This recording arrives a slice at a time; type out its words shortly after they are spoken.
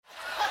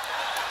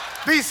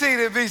Be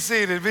seated, be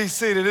seated, be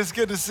seated. It's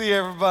good to see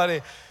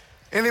everybody.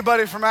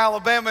 Anybody from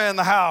Alabama in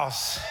the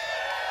house?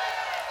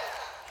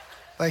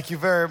 Thank you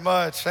very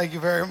much. Thank you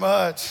very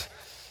much.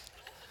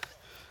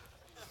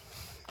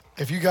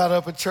 If you got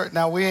up at church,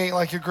 now we ain't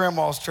like your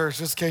grandma's church,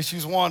 just in case you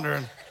was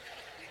wondering.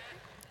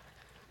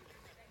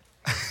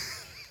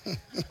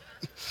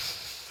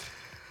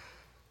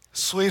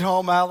 Sweet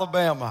Home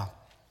Alabama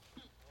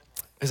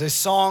is a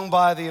song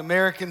by the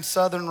American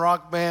Southern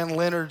rock band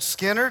Lynyrd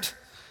Skynyrd,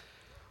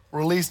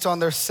 released on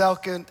their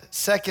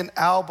second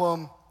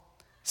album,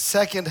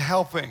 Second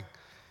Helping,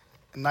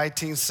 in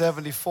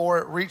 1974.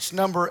 It reached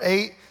number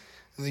 8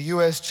 in the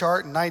U.S.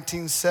 chart in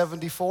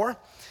 1974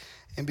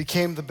 and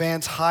became the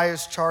band's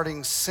highest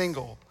charting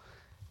single.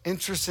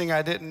 Interesting,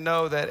 I didn't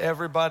know that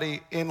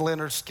everybody in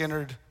Lynyrd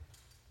Skynyrd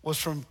was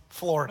from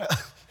Florida.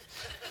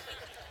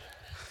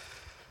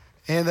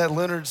 And that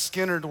Lynyrd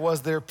Skynyrd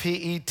was their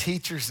PE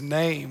teacher's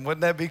name.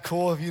 Wouldn't that be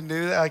cool if you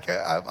knew that?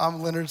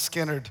 I'm Lynyrd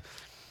Skynyrd.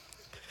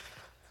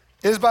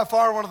 It is by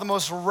far one of the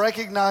most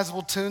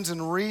recognizable tunes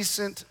in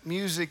recent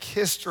music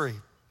history.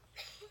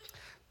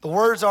 The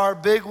words are,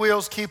 big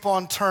wheels keep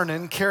on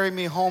turning, carry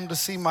me home to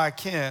see my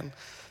kin,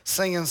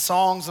 singing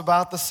songs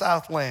about the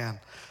Southland.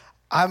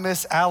 I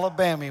miss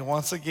Alabama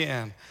once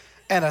again,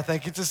 and I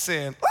think it's a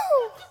sin. Woo!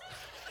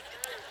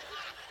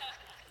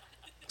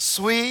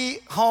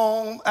 Sweet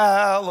home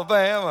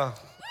Alabama.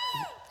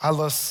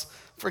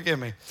 Forgive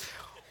me.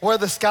 Where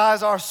the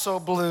skies are so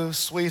blue,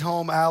 sweet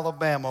home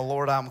Alabama,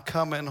 Lord, I'm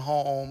coming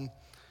home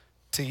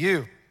to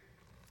you.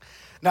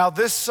 Now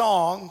this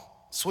song,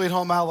 Sweet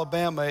Home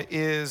Alabama,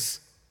 is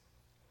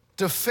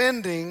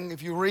defending,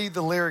 if you read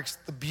the lyrics,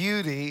 the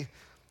beauty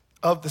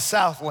of the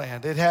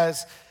Southland. It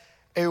has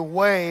a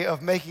way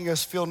of making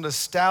us feel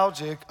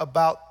nostalgic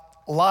about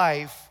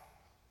life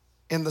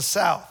in the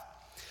South.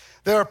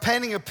 They are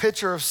painting a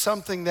picture of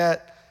something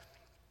that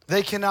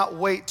they cannot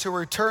wait to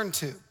return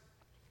to.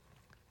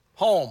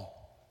 Home.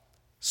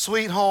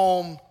 Sweet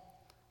home,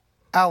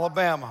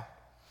 Alabama.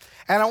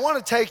 And I want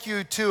to take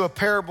you to a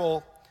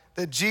parable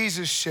that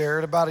Jesus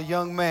shared about a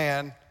young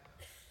man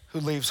who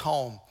leaves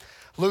home.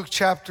 Luke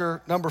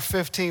chapter number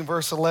 15,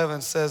 verse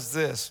 11 says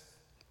this.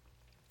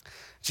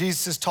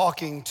 Jesus is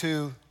talking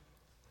to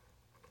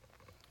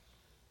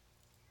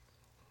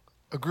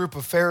a group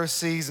of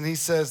Pharisees, and he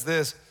says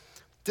this.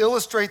 To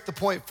illustrate the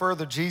point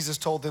further, Jesus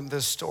told them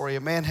this story.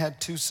 A man had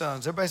 2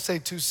 sons. Everybody say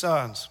 2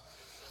 sons.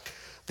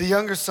 The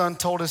younger son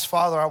told his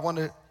father, I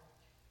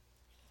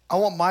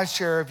want my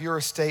share of your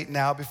estate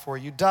now before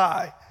you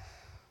die.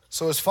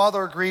 So his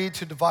father agreed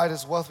to divide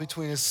his wealth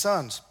between his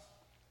sons.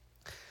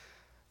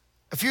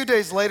 A few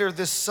days later,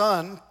 this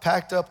son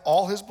packed up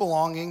all his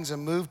belongings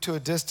and moved to a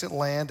distant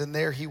land, and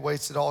there he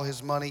wasted all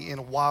his money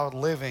in wild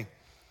living.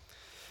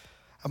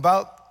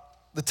 About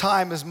the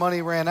time his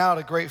money ran out,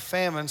 a great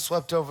famine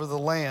swept over the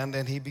land,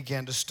 and he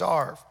began to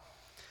starve.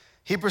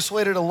 He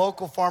persuaded a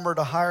local farmer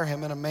to hire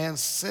him, and a man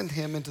sent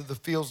him into the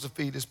fields to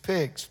feed his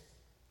pigs.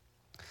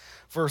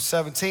 Verse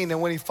 17,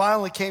 and when he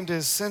finally came to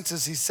his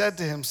senses, he said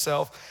to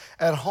himself,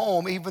 at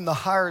home, even the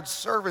hired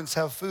servants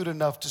have food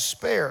enough to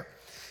spare.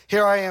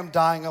 Here I am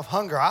dying of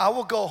hunger. I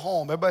will go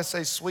home. Everybody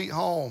say, sweet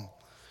home.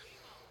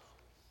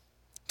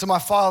 To my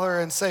father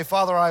and say,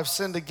 Father, I have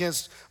sinned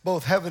against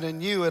both heaven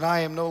and you, and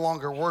I am no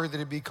longer worthy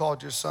to be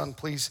called your son.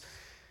 Please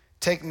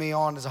take me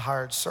on as a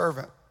hired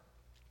servant.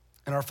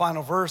 In our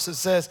final verse, it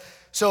says,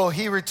 so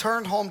he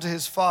returned home to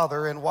his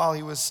father, and while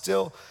he was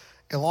still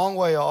a long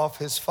way off,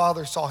 his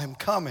father saw him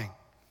coming.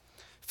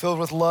 Filled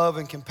with love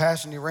and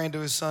compassion, he ran to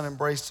his son,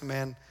 embraced him,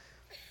 and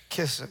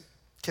kissed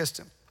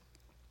him.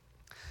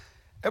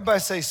 Everybody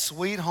say,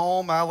 sweet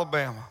home,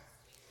 Alabama.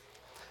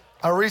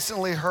 I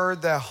recently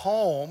heard that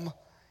home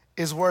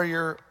is where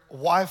your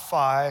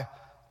Wi-Fi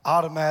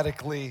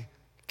automatically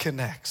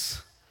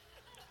connects.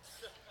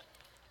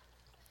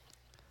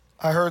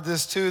 I heard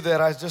this too, that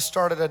I just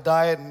started a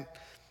diet, and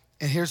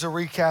here's a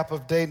recap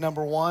of day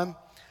number 1.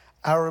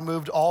 I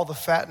removed all the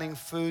fattening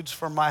foods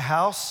from my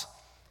house.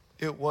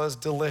 It was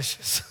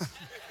delicious.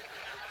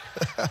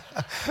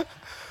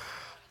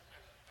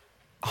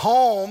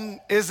 Home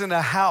isn't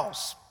a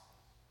house.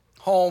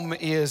 Home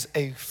is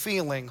a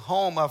feeling.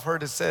 Home, I've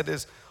heard it said,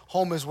 is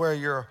home is where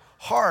your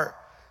heart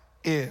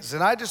is.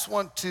 And I just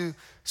want to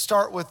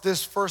start with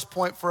this first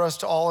point for us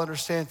to all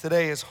understand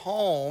today is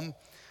home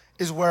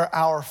is where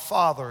our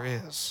Father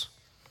is.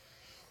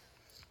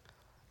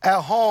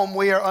 At home,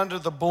 we are under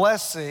the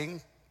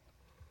blessing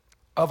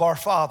of our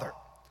Father.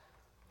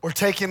 We're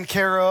taken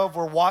care of,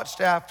 we're watched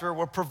after,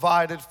 we're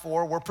provided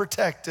for, we're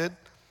protected.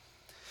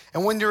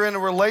 And when you're in a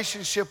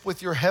relationship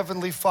with your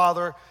Heavenly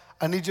Father,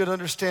 I need you to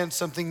understand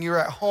something. You're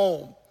at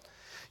home.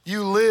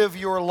 You live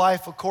your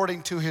life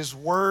according to His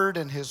word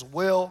and His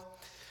will.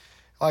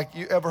 Like,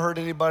 you ever heard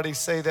anybody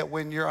say that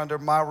when you're under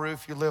my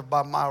roof, you live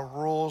by my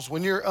rules?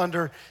 When you're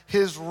under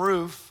His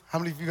roof, how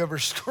many of you ever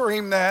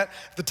screamed that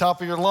at the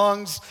top of your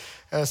lungs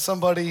as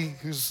somebody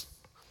who's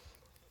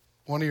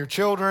one of your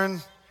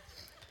children?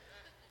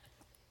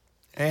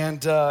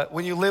 And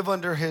when you live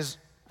under His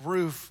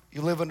roof,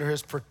 you live under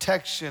his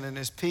protection and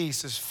his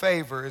peace, his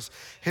favor,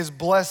 his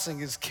blessing,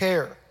 his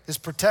care, his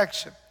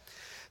protection.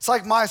 It's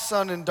like my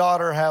son and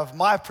daughter have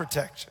my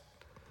protection,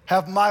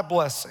 have my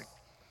blessing,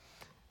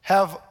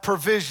 have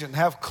provision,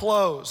 have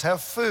clothes,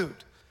 have food,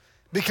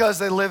 because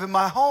they live in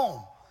my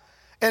home.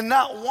 And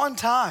not one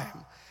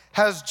time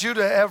has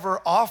Judah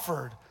ever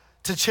offered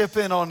to chip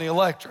in on the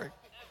electric.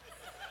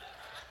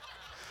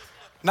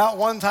 Not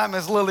one time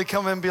has Lily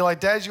come in and be like,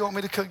 Dad, you want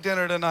me to cook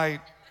dinner tonight?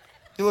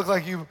 You look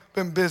like you've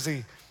been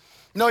busy.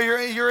 No,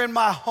 you're in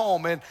my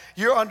home and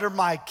you're under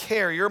my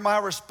care. You're my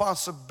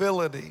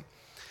responsibility.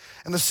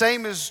 And the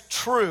same is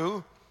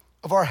true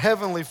of our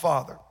Heavenly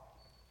Father.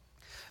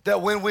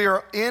 That when we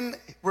are in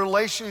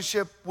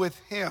relationship with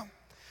him,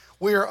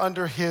 we are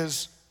under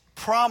his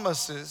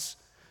promises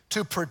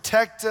to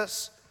protect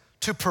us,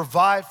 to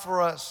provide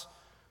for us,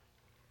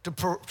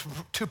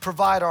 to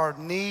provide our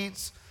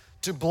needs,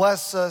 to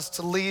bless us,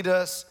 to lead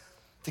us,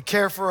 to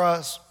care for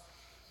us.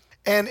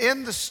 And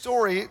in the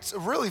story, it's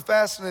really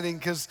fascinating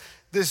because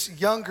this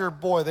younger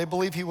boy, they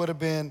believe he would have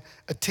been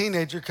a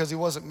teenager because he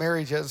wasn't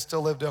married yet and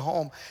still lived at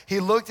home. He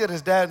looked at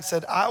his dad and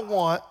said, I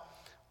want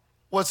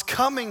what's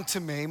coming to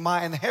me,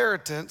 my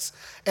inheritance,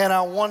 and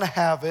I want to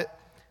have it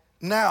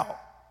now,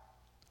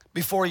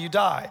 before you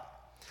die.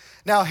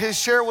 Now, his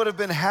share would have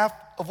been half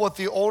of what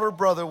the older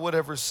brother would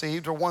have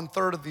received, or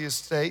 1/3 of the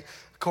estate,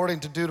 according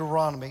to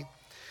Deuteronomy.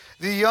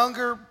 The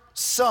younger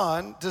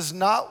son does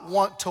not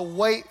want to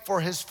wait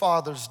for his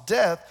father's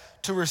death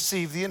to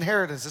receive the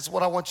inheritance. That's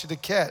what I want you to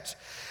catch.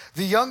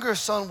 The younger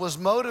son was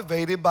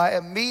motivated by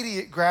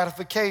immediate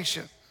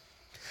gratification.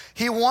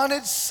 He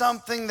wanted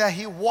something that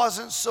he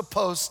wasn't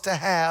supposed to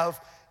have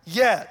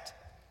yet.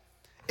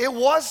 It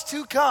was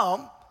to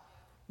come,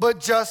 but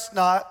just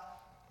not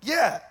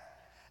yet.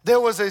 There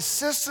was a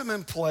system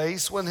in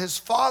place when his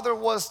father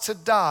was to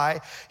die,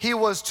 he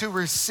was to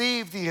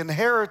receive the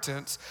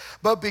inheritance,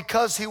 but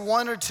because he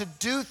wanted to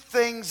do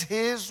things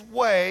his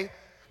way,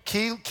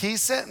 key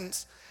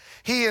sentence,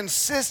 he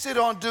insisted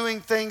on doing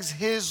things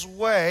his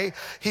way.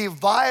 He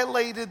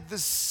violated the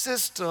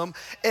system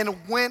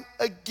and went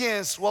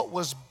against what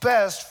was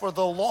best for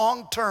the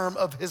long term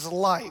of his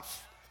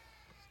life.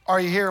 Are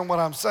you hearing what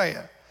I'm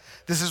saying?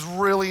 This is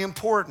really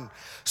important.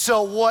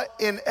 So what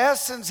in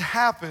essence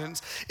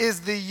happens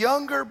is the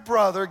younger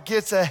brother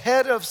gets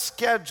ahead of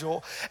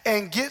schedule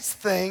and gets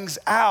things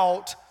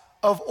out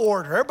of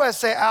order. Everybody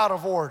say out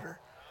of order.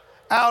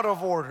 Out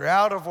of order,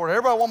 out of order.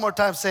 Everybody one more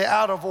time say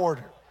out of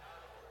order.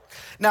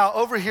 Now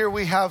over here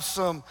we have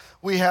some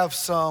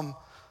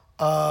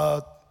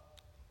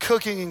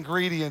cooking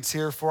ingredients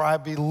here for, I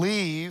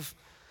believe,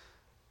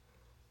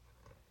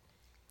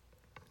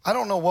 I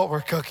don't know what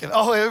we're cooking.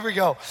 Oh, here we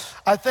go.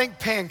 I think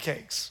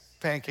pancakes.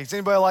 Pancakes.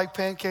 Anybody like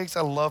pancakes?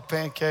 I love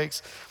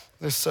pancakes.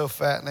 They're so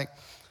fattening.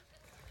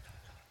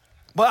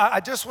 But I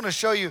just want to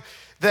show you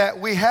that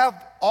we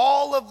have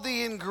all of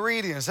the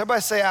ingredients. Everybody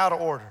say out of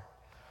order.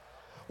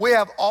 We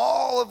have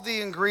all of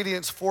the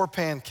ingredients for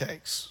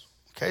pancakes.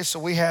 Okay, so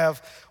we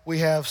have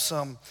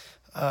some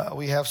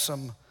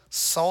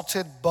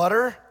salted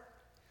butter.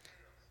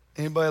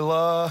 Anybody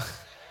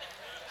love?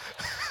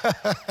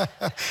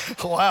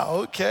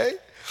 Wow. Okay.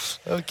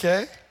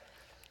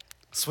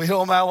 Sweet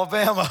home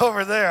Alabama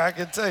over there, I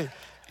can tell you.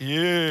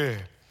 Yeah.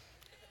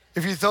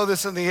 If you throw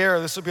this in the air,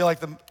 this would be like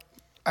the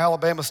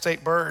Alabama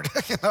state bird,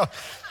 you know.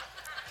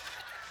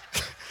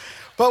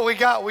 But we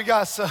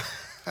got some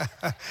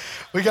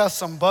we got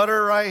some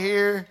butter right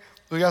here.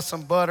 We got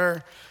some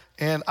butter.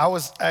 And I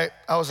was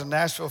in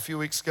Nashville a few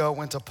weeks ago,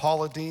 went to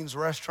Paula Deen's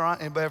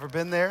restaurant. Anybody ever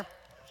been there?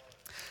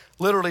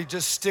 Literally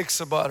just sticks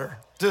of butter.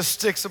 Just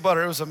sticks of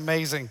butter. It was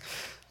amazing.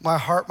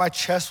 My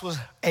chest was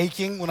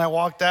aching when I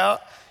walked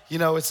out. You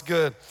know, it's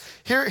good.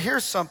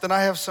 Here's something.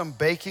 I have some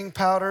baking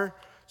powder.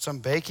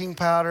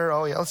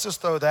 Oh yeah, let's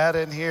just throw that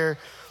in here.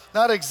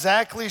 Not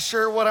exactly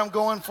sure what I'm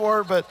going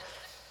for, but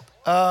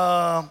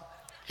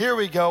here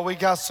we go. We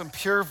got some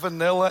pure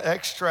vanilla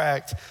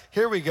extract.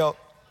 Here we go.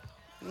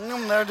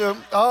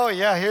 Oh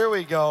yeah, here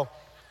we go.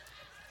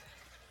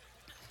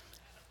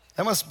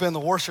 That must have been the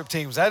worship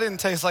teams. That didn't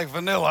taste like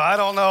vanilla. I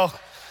don't know.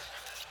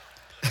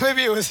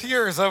 Maybe it was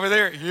yours over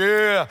there.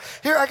 Yeah.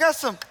 Here, I got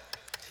some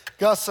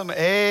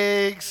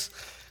eggs.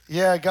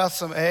 Yeah, I got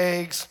some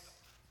eggs.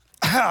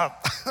 Now,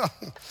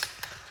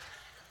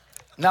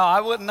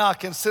 I would not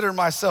consider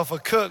myself a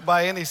cook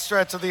by any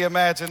stretch of the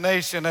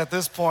imagination at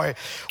this point.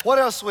 What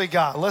else we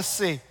got? Let's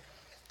see.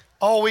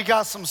 Oh, we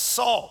got some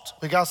salt.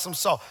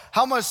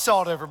 How much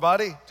salt,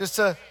 everybody? Just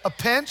a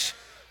pinch?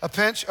 A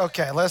pinch?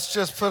 Okay, let's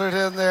just put it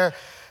in there.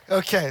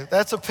 Okay,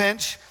 that's a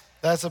pinch.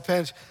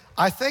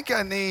 I think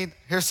I need,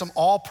 here's some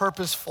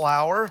all-purpose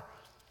flour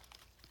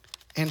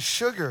and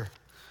sugar.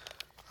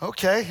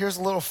 Okay, here's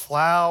a little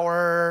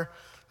flour.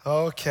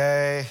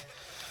 Okay,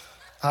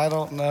 I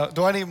don't know.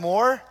 Do I need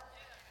more?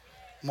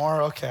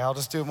 More? Okay, I'll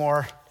just do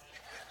more.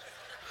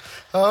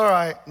 All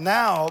right,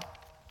 now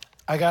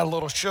I got a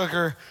little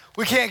sugar.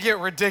 We can't get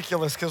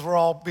ridiculous because we're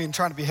all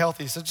trying to be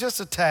healthy, so just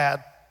a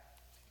tad.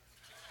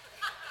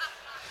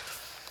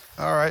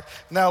 All right.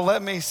 Now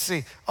let me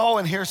see. Oh,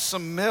 and here's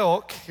some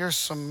milk. Here's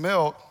some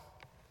milk.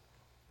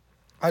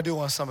 I do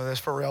want some of this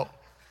for real.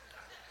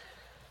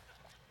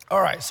 All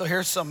right, so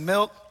here's some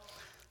milk.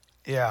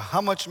 Yeah, how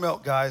much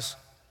milk, guys?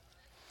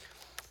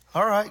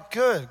 All right,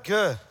 good.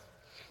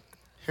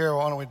 Here,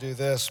 why don't we do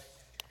this?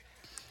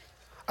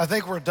 I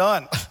think we're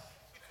done.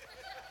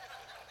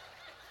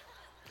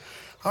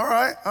 All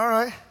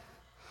right.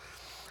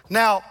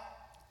 Now,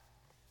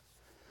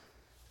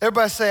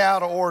 everybody say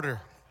out of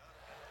order.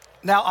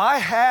 Now, I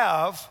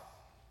have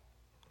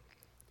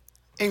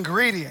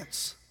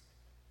ingredients.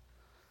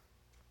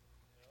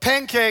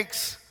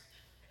 Pancakes.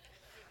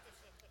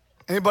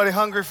 Anybody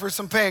hungry for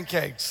some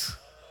pancakes?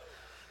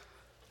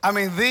 I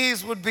mean,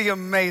 these would be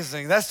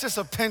amazing. That's just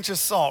a pinch of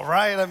salt,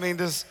 right? I mean,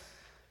 these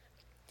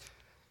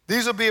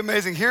would be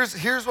amazing.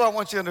 Here's what I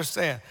want you to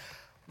understand.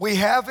 We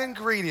have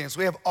ingredients.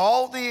 We have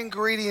all the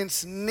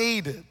ingredients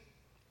needed.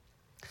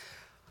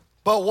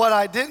 But what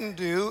I didn't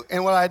do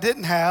and what I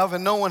didn't have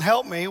and no one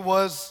helped me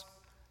was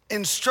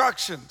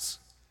instructions.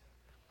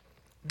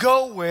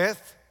 Go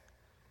with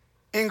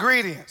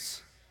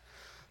ingredients.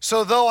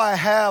 So though I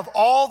have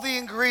all the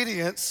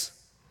ingredients,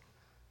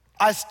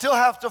 I still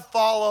have to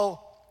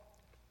follow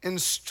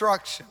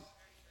instruction.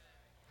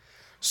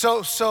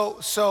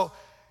 So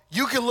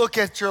you can look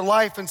at your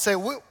life and say,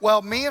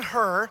 well, me and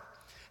her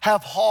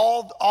have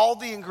hauled all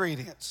the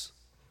ingredients.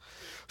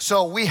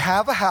 So we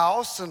have a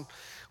house and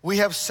we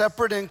have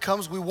separate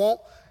incomes. We won't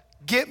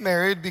get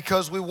married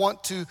because we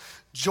want to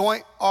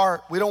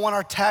we don't want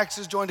our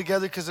taxes joined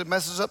together because it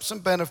messes up some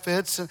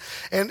benefits,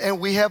 and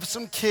we have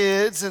some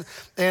kids,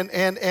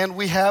 and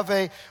we have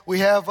a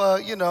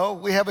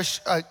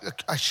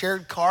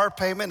shared car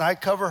payment, and I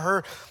cover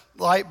her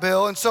light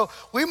bill, and so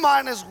we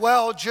might as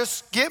well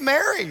just get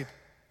married.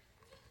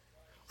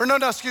 Or no,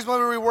 excuse me, let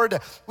me reword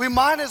that. We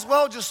might as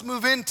well just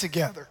move in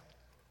together.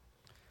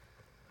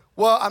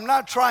 Well, I'm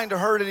not trying to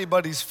hurt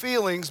anybody's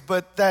feelings,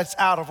 but that's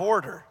out of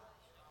order.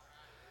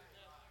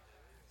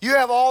 You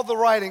have all the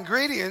right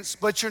ingredients,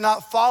 but you're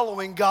not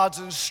following God's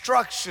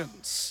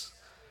instructions.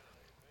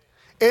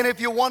 And if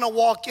you want to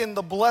walk in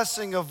the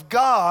blessing of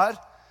God,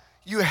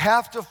 you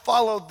have to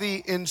follow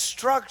the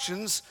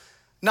instructions,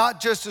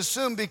 not just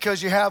assume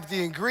because you have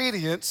the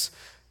ingredients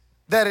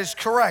that is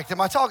correct.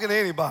 Am I talking to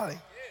anybody?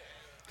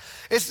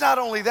 It's not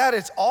only that,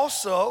 it's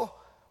also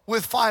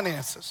with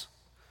finances.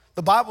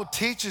 The Bible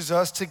teaches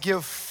us to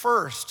give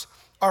first,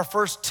 our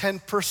first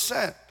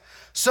 10%.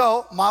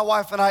 So my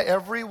wife and I,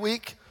 every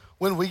week,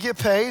 when we get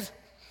paid,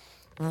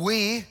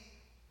 we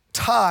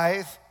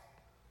tithe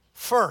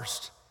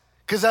first,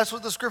 because that's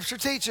what the scripture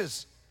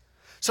teaches.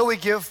 So we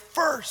give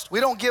first. We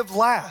don't give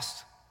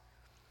last.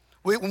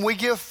 When we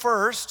give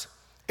first,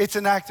 it's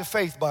an act of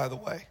faith, by the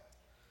way.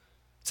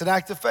 It's an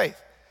act of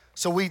faith.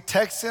 So we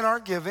text in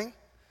our giving,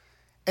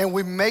 and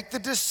we make the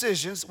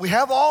decisions. We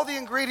have all the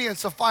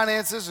ingredients of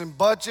finances and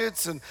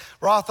budgets and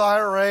Roth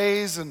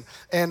IRAs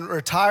and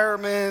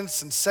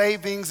retirements and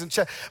savings and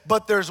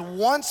but there's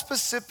one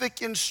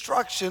specific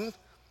instruction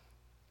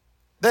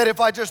that if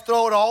I just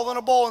throw it all in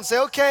a bowl and say,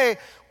 okay,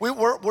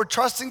 we're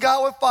trusting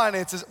God with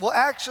finances. Well,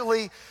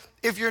 actually,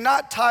 if you're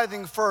not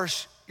tithing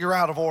first, you're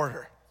out of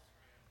order.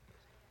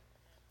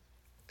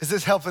 Is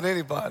this helping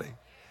anybody?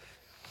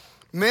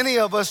 Many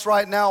of us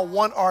right now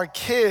want our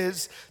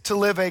kids to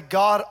live a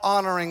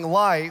God-honoring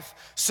life,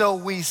 so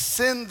we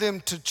send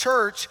them to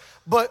church,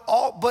 but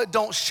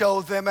don't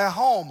show them at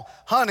home.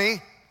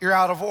 Honey, you're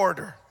out of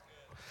order.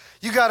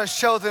 You got to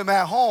show them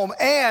at home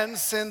and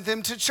send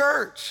them to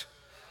church.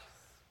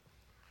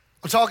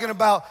 I'm talking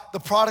about the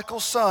prodigal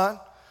son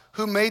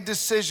who made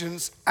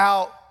decisions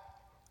out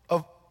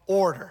of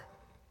order.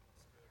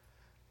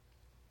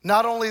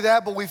 Not only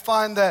that, but we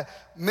find that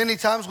many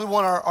times we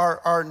want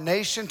our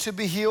nation to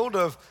be healed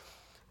of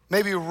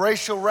maybe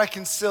racial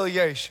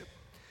reconciliation.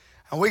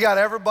 And we got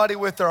everybody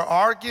with their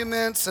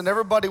arguments and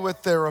everybody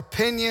with their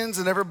opinions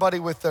and everybody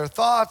with their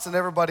thoughts and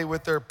everybody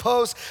with their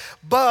posts,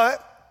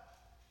 but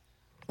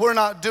we're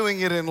not doing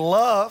it in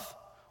love.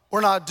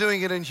 We're not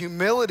doing it in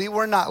humility.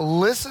 We're not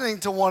listening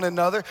to one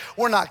another.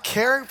 We're not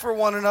caring for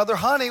one another.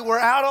 Honey, we're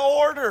out of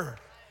order.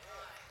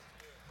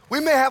 We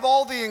may have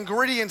all the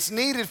ingredients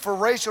needed for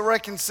racial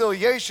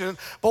reconciliation,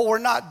 but we're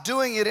not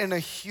doing it in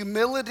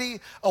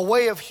a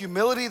way of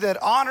humility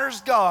that honors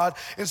God,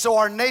 and so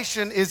our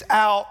nation is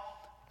out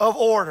of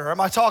order.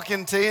 Am I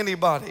talking to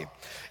anybody?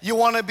 You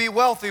want to be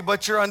wealthy,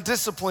 but you're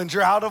undisciplined.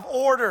 You're out of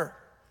order.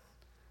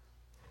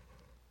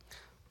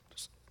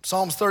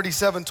 Psalms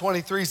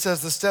 37:23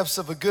 says, the steps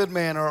of a good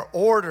man are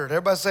ordered.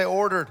 Everybody say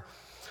ordered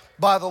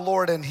by the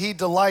Lord, and he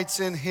delights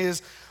in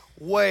his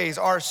ways.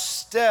 Our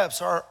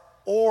steps are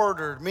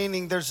ordered,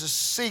 meaning there's a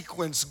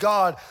sequence.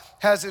 God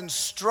has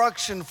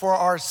instruction for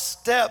our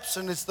steps,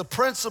 and it's the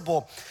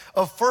principle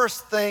of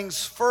first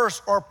things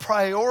first, or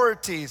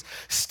priorities,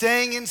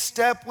 staying in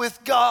step with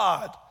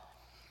God.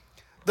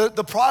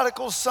 The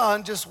prodigal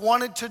son just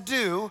wanted to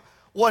do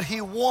what he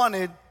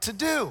wanted to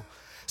do.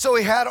 So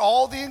he had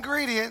all the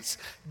ingredients,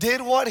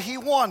 did what he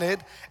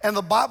wanted, and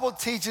the Bible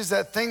teaches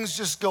that things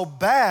just go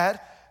bad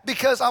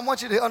because I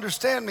want you to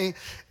understand me.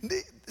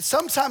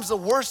 Sometimes the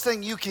worst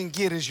thing you can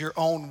get is your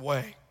own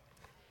way.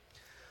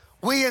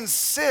 We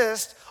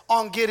insist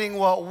on getting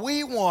what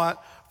we want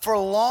for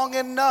long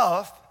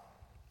enough,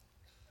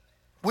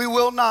 we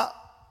will not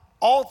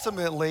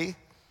ultimately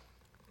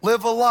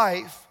live a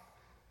life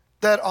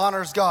that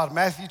honors God.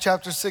 Matthew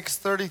chapter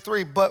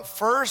 6:33. But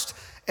first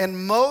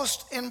and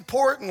most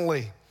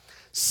importantly,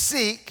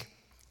 seek,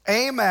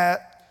 aim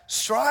at,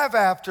 strive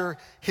after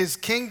his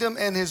kingdom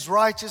and his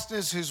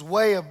righteousness, his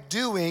way of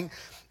doing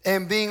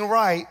and being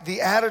right,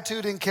 the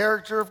attitude and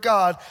character of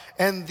God,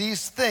 and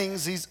these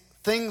things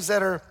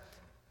that are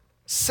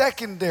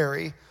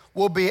secondary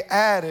will be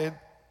added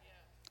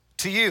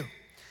to you.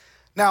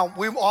 Now,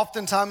 we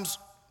oftentimes,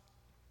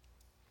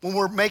 when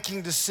we're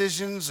making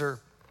decisions or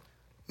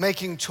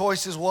making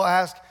choices, we'll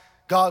ask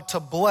God to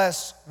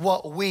bless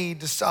what we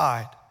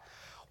decide.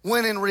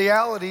 When in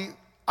reality,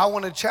 I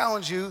want to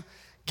challenge you,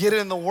 get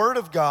in the Word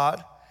of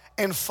God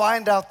and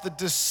find out the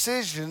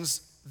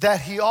decisions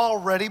that He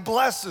already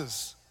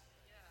blesses.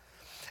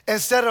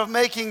 Instead of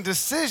making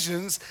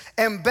decisions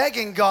and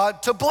begging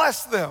God to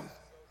bless them.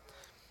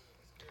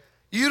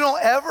 You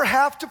don't ever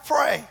have to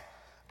pray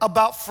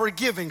about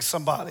forgiving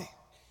somebody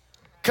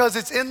because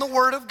it's in the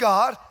Word of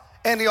God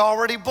and He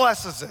already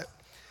blesses it.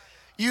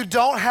 You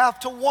don't have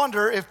to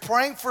wonder if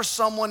praying for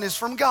someone is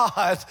from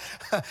God.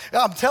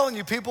 I'm telling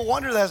you, people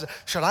wonder that.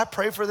 Should I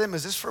pray for them?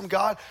 Is this from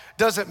God?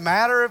 Does it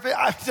matter if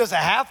does it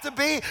have to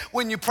be?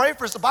 When you pray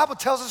for us, the Bible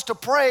tells us to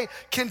pray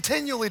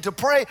continually, to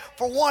pray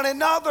for one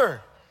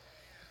another.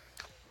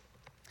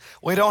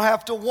 We don't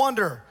have to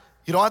wonder.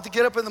 You don't have to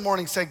get up in the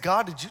morning and say,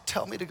 God, did you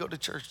tell me to go to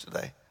church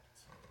today?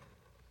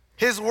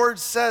 His word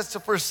says to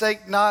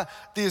forsake not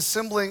the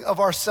assembling of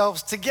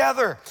ourselves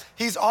together.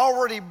 He's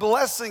already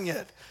blessing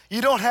it.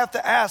 You don't have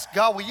to ask,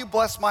 God, will you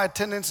bless my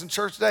attendance in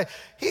church today?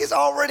 He's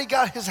already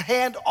got his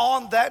hand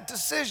on that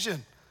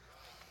decision.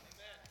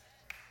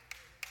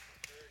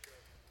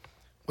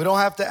 We don't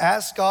have to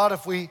ask God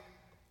if we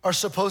are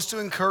supposed to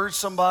encourage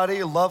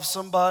somebody, love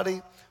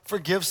somebody,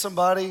 forgive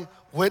somebody,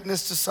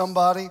 witness to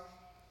somebody.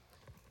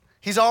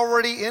 He's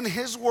already in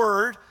his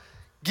word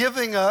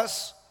giving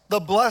us the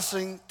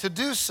blessing to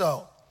do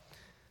so.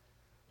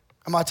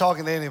 Am I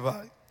talking to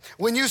anybody?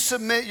 When you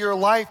submit your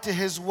life to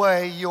his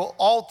way, you'll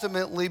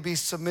ultimately be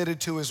submitted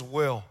to his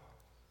will.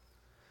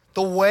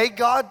 The way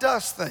God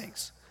does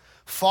things,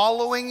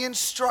 following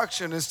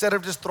instruction instead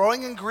of just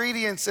throwing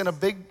ingredients in a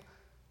big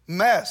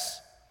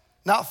mess,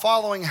 not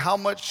following how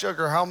much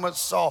sugar, how much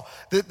salt.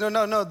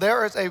 No.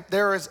 There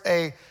is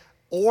a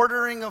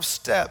ordering of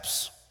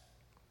steps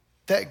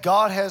that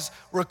God has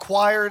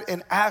required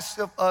and asked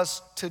of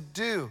us to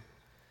do.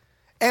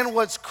 And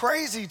what's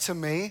crazy to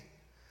me,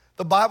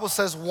 the Bible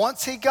says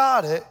once he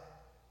got it,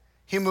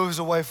 he moves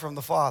away from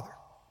the Father.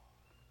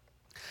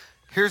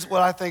 Here's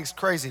what I think is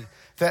crazy,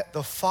 that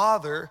the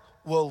Father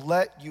will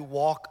let you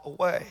walk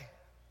away.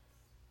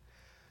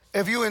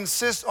 If you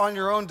insist on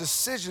your own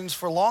decisions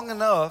for long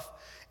enough,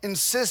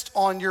 insist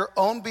on your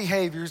own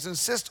behaviors,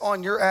 insist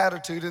on your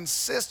attitude,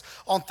 insist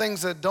on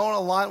things that don't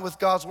align with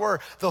God's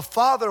word, the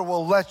Father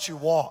will let you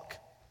walk.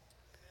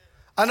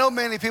 I know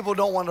many people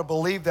don't want to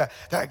believe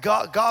that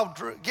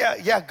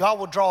God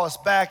will draw us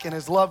back and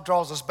his love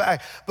draws us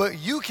back, but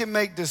you can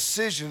make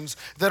decisions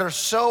that are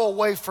so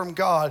away from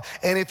God,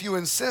 and if you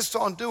insist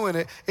on doing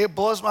it, it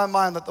blows my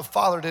mind that the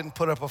Father didn't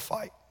put up a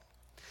fight.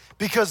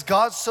 Because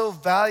God so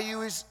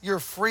values your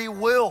free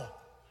will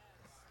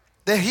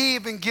that he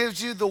even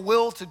gives you the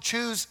will to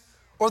choose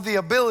or the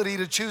ability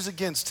to choose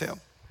against him.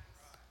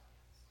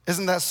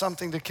 Isn't that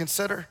something to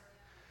consider?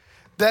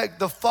 That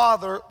the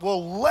Father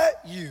will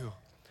let you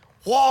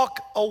walk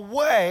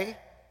away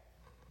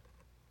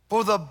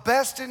for the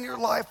best in your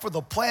life, for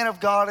the plan of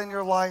God in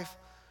your life,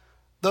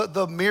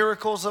 the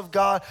miracles of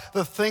God,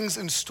 the things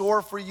in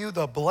store for you,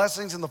 the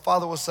blessings, and the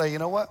Father will say, you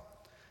know what?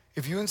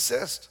 If you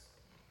insist,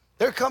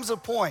 there comes a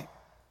point,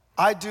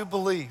 I do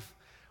believe,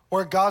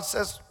 where God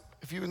says,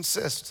 if you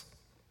insist,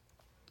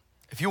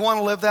 if you want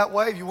to live that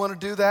way, if you want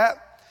to do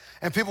that,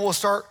 and people will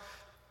start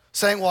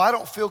saying, well, I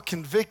don't feel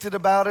convicted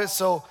about it,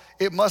 so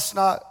it must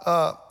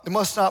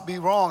not be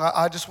wrong.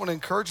 I just want to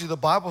encourage you. The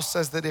Bible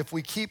says that if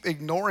we keep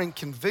ignoring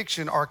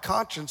conviction, our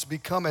conscience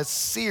become as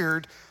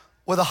seared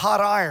with a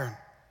hot iron.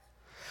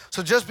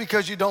 So just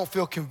because you don't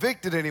feel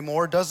convicted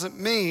anymore doesn't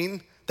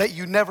mean that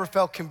you never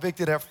felt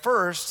convicted at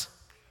first,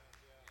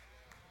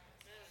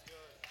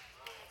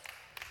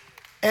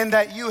 and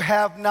that you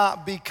have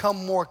not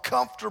become more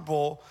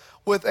comfortable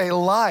with a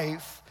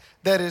life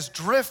that is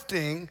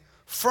drifting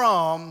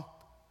from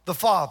the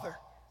Father.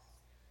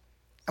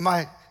 Am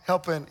I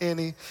helping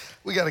any?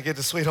 We got to get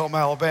to Sweet Home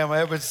Alabama.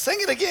 Everybody sing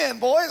it again,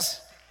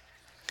 boys.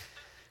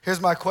 Here's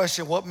my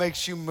question. What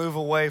makes you move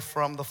away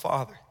from the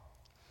Father?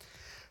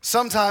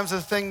 Sometimes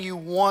the thing you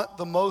want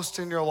the most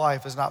in your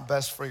life is not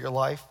best for your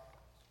life.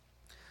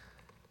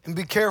 And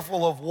be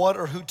careful of what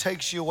or who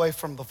takes you away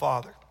from the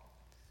Father.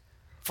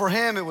 For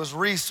him, it was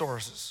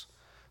resources.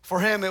 For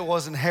him, it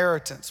was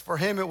inheritance. For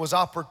him, it was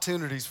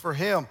opportunities. For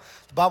him,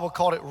 the Bible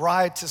called it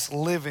riotous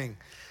living.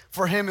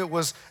 For him, it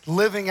was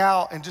living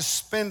out and just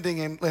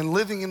spending and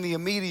living in the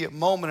immediate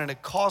moment, and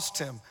it cost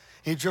him.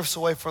 He drifts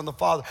away from the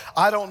Father.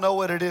 I don't know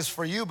what it is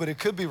for you, but it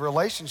could be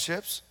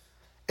relationships.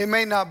 It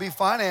may not be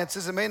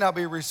finances. It may not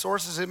be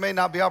resources. It may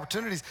not be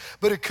opportunities,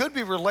 but it could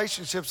be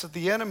relationships that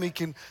the enemy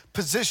can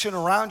position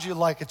around you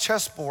like a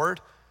chessboard.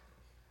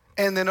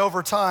 And then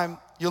over time,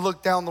 you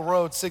look down the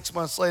road 6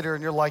 months later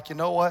and you're like, you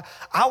know what?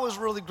 I was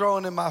really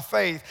growing in my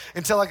faith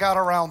until I got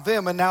around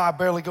them, and now I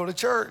barely go to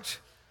church,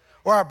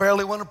 or I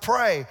barely want to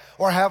pray,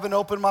 or I haven't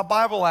opened my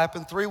Bible app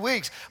in 3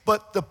 weeks.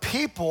 But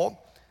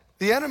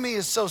the enemy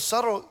is so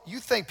subtle, you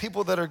think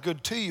people that are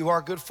good to you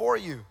are good for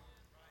you.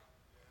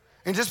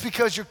 And just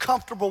because you're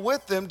comfortable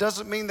with them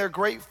doesn't mean they're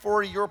great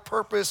for your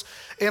purpose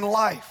in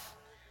life.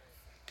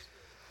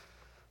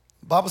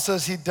 The Bible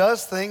says he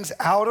does things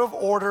out of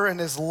order and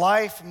his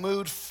life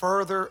moved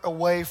further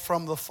away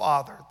from the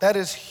Father. That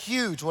is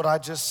huge, what I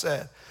just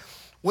said.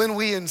 When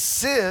we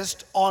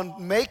insist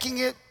on making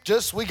it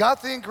we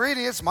got the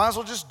ingredients, might as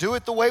well just do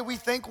it the way we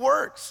think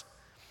works.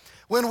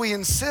 When we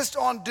insist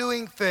on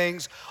doing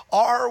things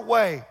our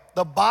way,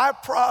 the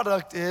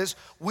byproduct is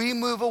we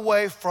move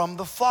away from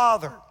the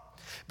Father.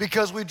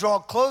 Because we draw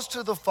close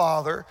to the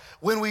Father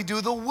when we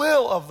do the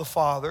will of the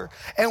Father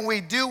and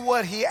we do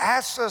what he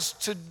asks us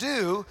to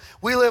do.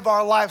 We live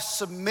our life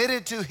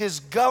submitted to his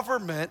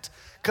government,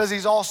 because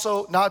he's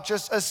also not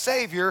just a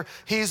Savior,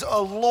 he's a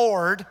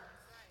Lord.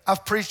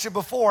 I've preached it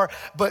before,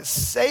 but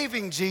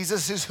saving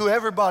Jesus is who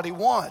everybody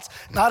wants.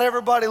 Not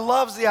everybody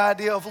loves the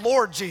idea of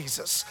Lord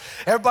Jesus.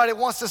 Everybody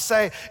wants to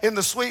say, in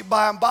the sweet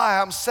by and by,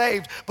 I'm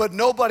saved, but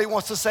nobody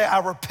wants to say, I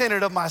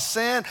repented of my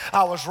sin,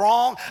 I was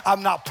wrong,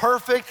 I'm not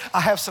perfect,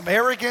 I have some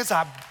arrogance,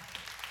 I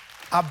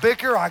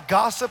bicker, I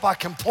gossip, I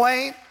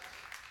complain.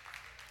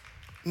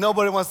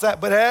 Nobody wants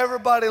that, but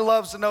everybody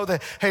loves to know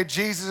that, hey,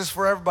 Jesus is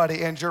for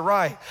everybody, and you're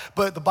right.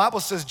 But the Bible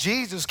says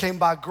Jesus came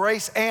by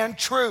grace and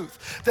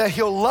truth, that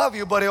he'll love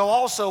you, but he'll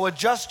also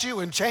adjust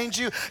you and change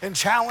you and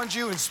challenge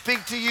you and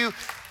speak to you.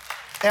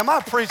 Am I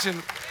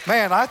preaching?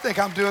 Man, I think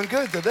I'm doing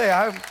good today.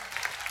 I'm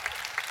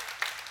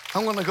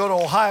going to go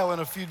to Ohio in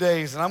a few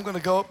days, and I'm going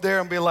to go up there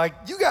and be like,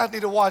 you guys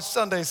need to watch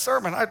Sunday's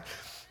sermon. I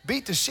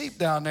beat the sheep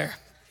down there.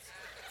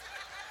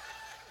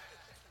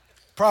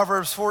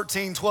 Proverbs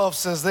 14:12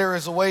 says, there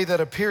is a way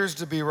that appears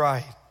to be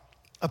right.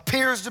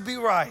 Appears to be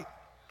right.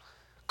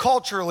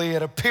 Culturally,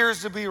 it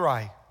appears to be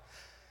right.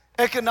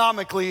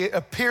 Economically, it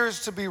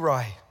appears to be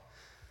right.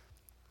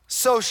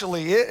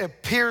 Socially, it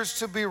appears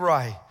to be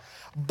right.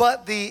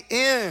 But the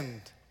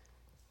end,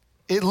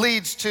 it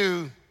leads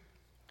to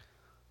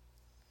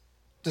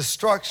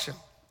destruction.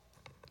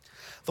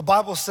 The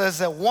Bible says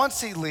that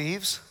once he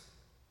leaves,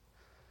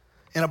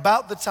 and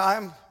about the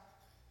time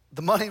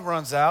the money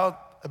runs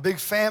out, a big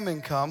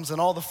famine comes and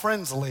all the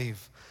friends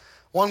leave.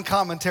 One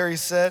commentary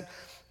said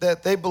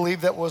that they believe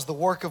that was the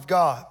work of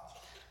God.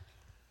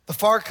 The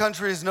far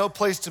country is no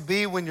place to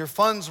be when your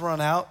funds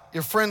run out,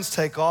 your friends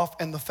take off,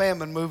 and the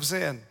famine moves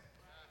in.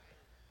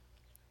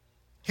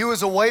 He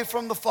was away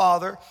from the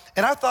Father,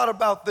 and I thought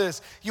about this.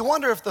 You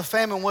wonder if the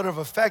famine would have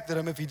affected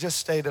him if he just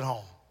stayed at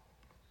home.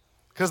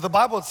 Because the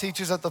Bible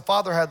teaches that the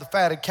father had the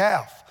fatted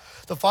calf.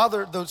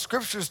 The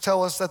scriptures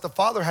tell us that the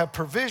Father had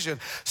provision.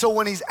 So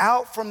when he's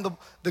out from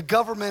the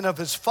government of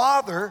his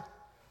Father,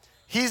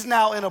 he's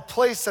now in a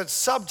place that's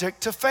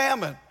subject to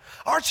famine.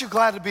 Aren't you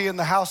glad to be in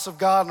the house of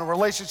God and a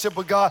relationship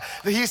with God,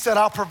 that he said,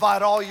 I'll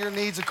provide all your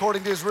needs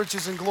according to his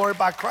riches and glory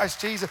by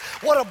Christ Jesus?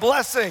 What a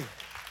blessing.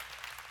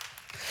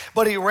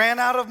 But he ran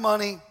out of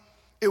money.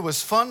 It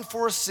was fun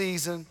for a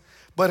season,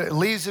 but it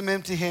leaves him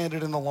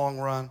empty-handed in the long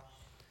run.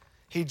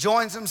 He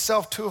joins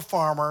himself to a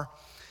farmer.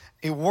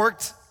 He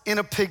worked in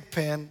a pig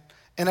pen,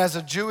 and as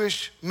a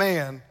Jewish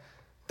man,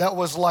 that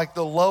was like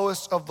the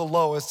lowest of the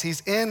lowest. He's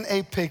in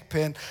a pig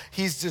pen.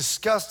 He's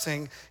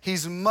disgusting.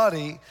 He's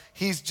muddy.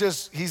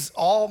 He's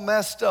all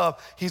messed up.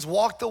 He's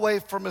walked away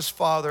from his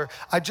Father.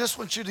 I just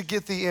want you to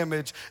get the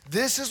image.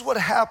 This is what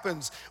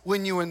happens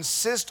when you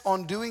insist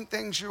on doing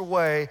things your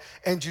way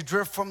and you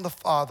drift from the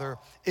Father.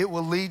 It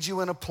will lead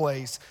you in a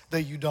place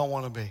that you don't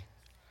want to be.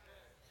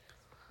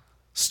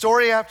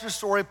 Story after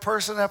story,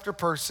 person after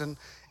person,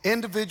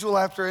 individual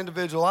after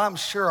individual. I'm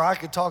sure I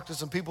could talk to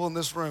some people in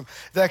this room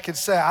that could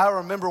say, I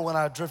remember when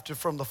I drifted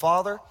from the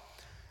Father,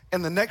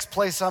 and the next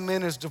place I'm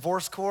in is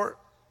divorce court.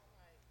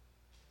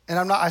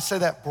 And I say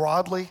that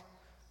broadly.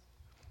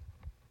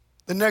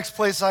 The next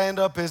place I end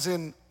up is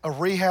in a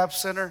rehab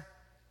center.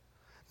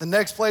 The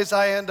next place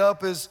I end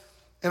up is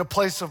in a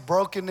place of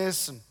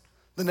brokenness. And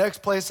the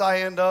next place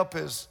I end up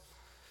is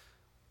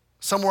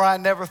somewhere I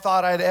never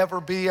thought I'd ever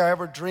be, I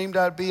ever dreamed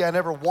I'd be, I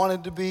never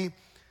wanted to be.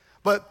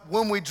 But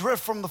when we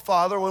drift from the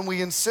Father, when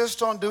we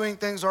insist on doing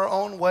things our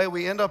own way,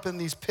 we end up in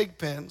these pig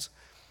pens.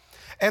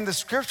 And the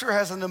scripture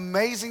has an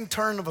amazing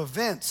turn of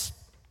events.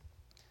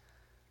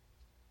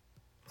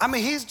 I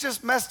mean, he's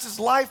just messed his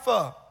life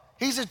up.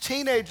 He's a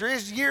teenager.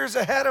 He's years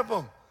ahead of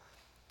him.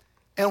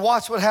 And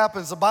watch what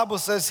happens. The Bible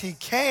says he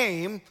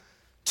came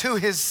to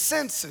his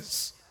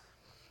senses.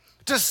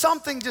 Just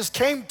something just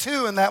came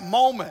to in that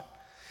moment.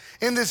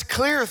 In this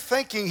clear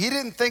thinking, he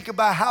didn't think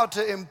about how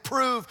to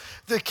improve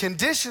the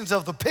conditions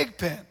of the pig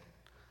pen.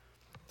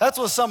 That's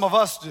what some of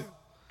us do.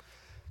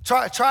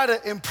 Try to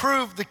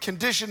improve the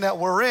condition that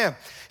we're in.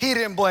 He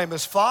didn't blame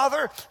his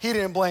father. He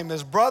didn't blame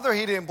his brother.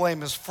 He didn't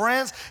blame his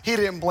friends. He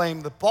didn't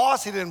blame the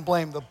boss. He didn't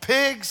blame the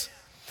pigs.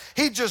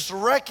 He just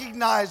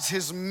recognized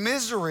his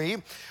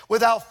misery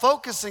without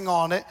focusing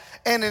on it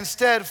and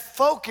instead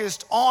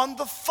focused on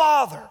the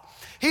Father.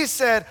 He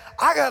said,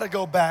 I got to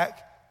go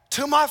back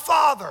to my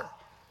Father.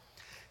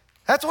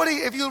 That's what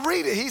if you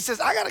read it, he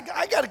says, I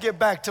gotta get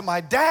back to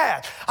my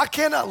dad. I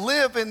cannot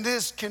live in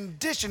this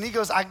condition. He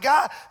goes, I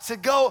got to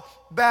go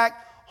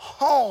back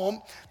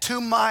home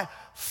to my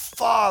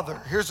Father.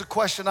 Here's a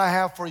question I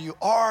have for you.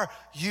 Are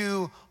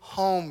you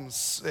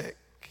homesick?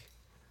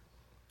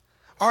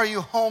 Are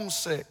you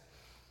homesick?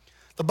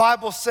 The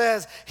Bible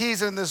says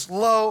he's in this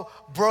low,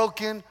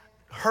 broken,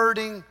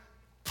 hurting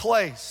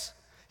place.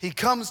 He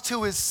comes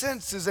to his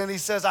senses and he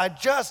says, I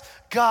just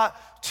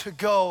got to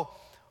go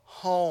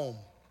home.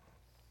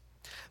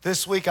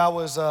 This week I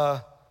was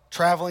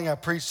traveling. I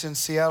preached in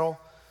Seattle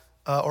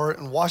or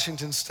in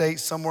Washington State,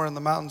 somewhere in the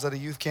mountains at a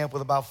youth camp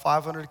with about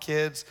 500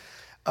 kids.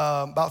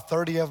 About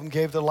 30 of them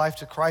gave their life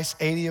to Christ,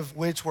 80 of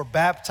which were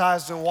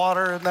baptized in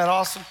water. Isn't that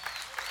awesome?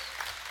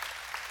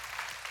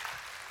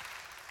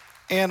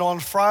 And on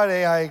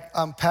Friday,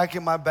 I'm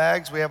packing my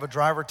bags. We have a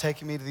driver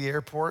taking me to the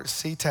airport,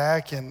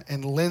 SeaTac,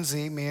 and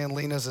Lindsay, me and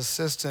Lena's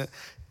assistant,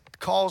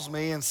 calls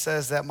me and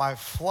says that my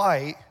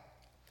flight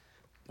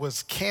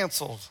was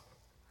canceled.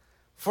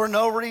 For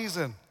no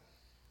reason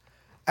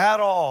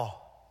at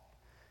all.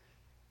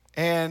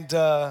 And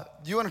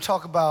you want to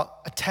talk about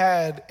a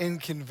tad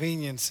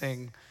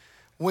inconveniencing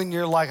when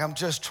you're like, I'm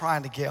just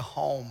trying to get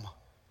home.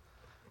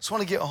 I just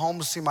want to get home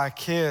to see my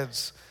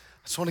kids.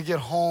 I just want to get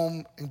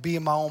home and be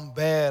in my own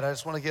bed. I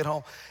just want to get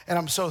home. And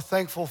I'm so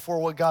thankful for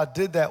what God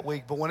did that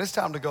week. But when it's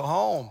time to go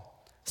home,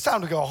 it's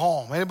time to go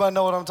home. Anybody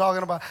know what I'm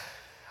talking about?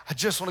 I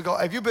just want to go.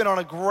 Have you been on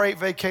a great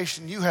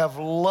vacation? You have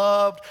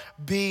loved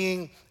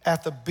being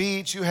at the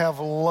beach. You have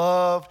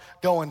loved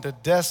going to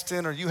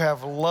Destin, or you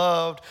have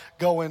loved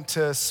going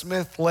to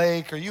Smith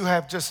Lake, or you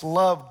have just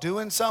loved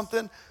doing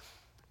something.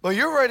 Well,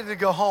 you're ready to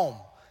go home.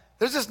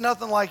 There's just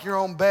nothing like your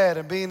own bed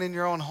and being in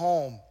your own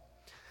home.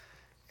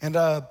 And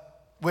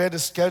we had to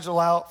schedule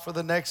out for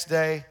the next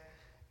day,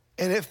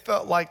 and it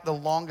felt like the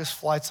longest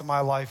flights of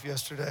my life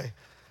yesterday.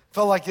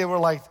 Felt like they were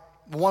like,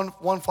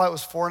 One flight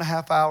was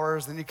 4.5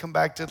 hours, then you come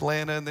back to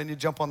Atlanta, and then you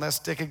jump on that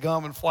stick of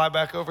gum and fly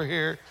back over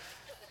here.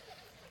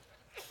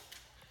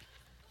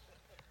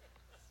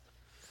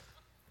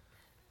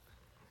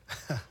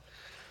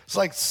 It's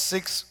like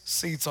 6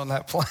 seats on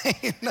that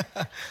plane.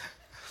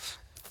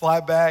 Fly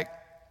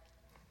back.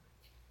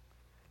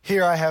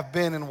 Here I have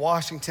been in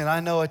Washington. I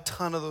know a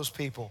ton of those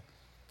people.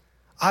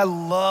 I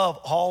love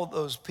all of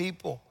those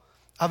people.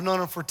 I've known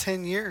them for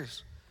 10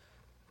 years.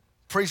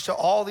 Preach to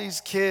all these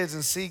kids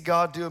and see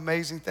God do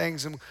amazing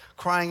things and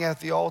crying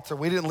at the altar.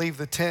 We didn't leave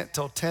the tent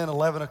till 10,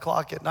 11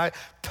 o'clock at night.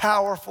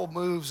 Powerful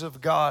moves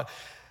of God.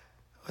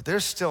 But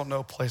there's still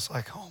no place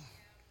like home.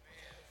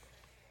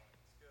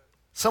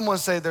 Someone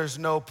say there's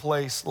no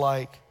place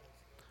like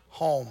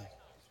home.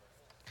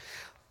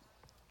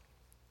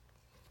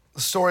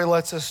 The story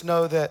lets us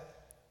know that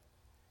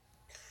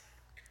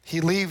he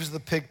leaves the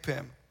pig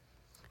pen.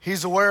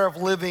 He's aware of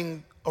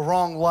living a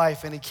wrong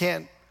life, and he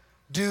can't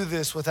do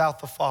this without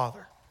the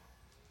Father.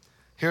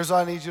 Here's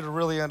what I need you to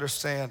really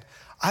understand.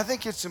 I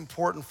think it's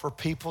important for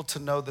people to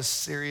know the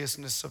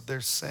seriousness of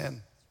their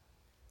sin.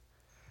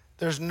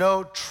 There's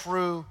no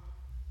true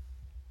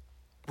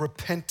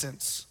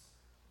repentance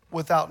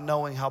without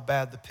knowing how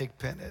bad the pig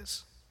pen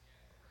is.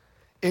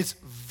 It's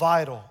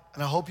vital,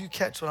 and I hope you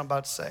catch what I'm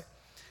about to say.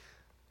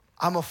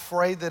 I'm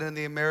afraid that in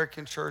the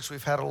American church,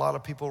 we've had a lot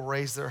of people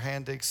raise their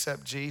hand to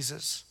accept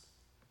Jesus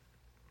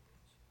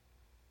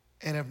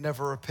and have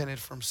never repented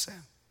from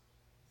sin.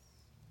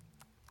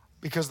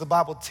 Because the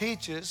Bible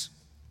teaches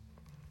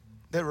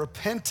that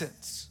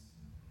repentance,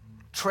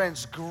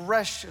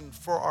 transgression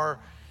for our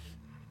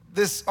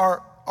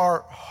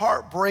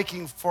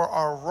heartbreaking for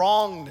our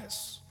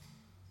wrongness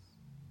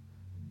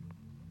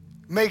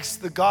makes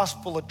the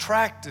gospel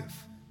attractive.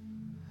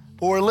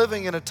 But we're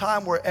living in a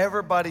time where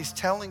everybody's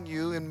telling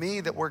you and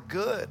me that we're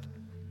good.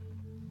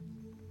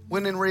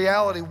 When in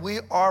reality, we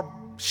are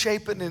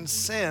shapen in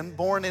sin,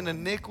 born in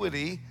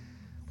iniquity.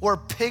 We're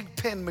pig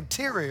pen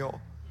material.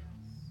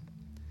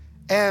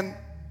 And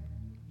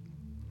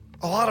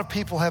a lot of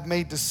people have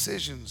made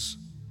decisions,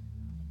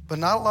 but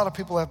not a lot of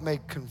people have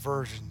made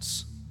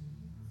conversions.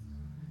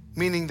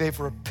 Meaning they've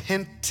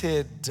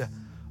repented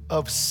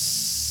of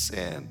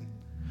sin,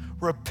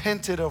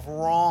 repented of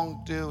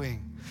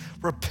wrongdoing,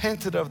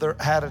 repented of their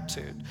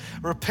attitude,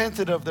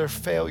 repented of their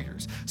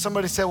failures.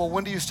 Somebody said, well,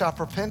 when do you stop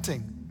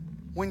repenting?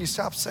 When you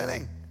stop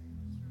sinning.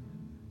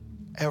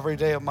 Every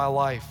day of my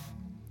life.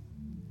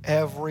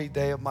 Every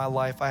day of my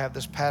life, I have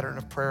this pattern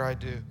of prayer I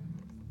do.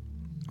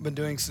 I've been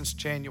doing since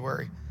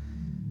January.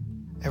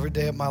 Every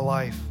day of my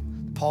life.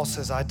 Paul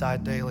says I die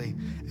daily,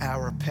 and I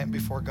repent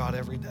before God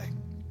every day.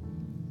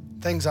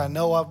 things I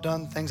know I've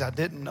done, things I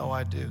didn't know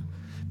I do.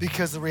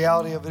 Because the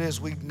reality of it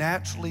is we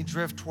naturally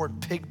drift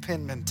toward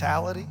pigpen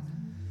mentality,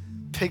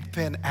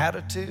 pigpen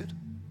attitude,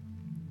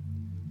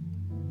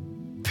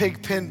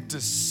 pigpen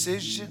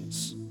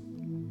decisions.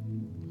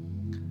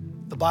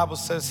 The Bible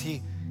says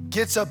he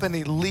gets up and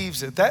he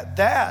leaves it.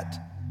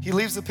 He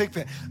leaves the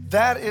pigpen.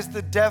 That is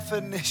the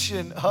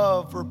definition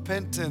of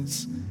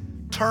repentance,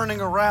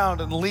 turning around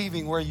and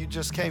leaving where you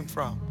just came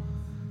from.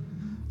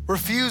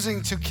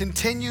 Refusing to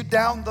continue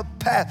down the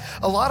path.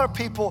 A lot of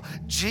people,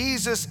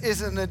 Jesus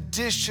is an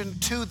addition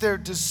to their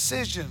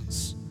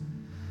decisions.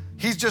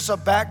 He's just a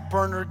back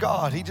burner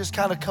God. He just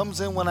kind of comes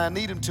in when I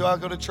need him to. I'll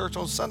go to church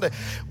on Sunday.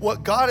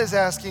 What God is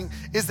asking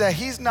is that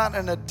he's not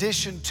an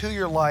addition to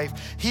your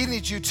life. He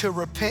needs you to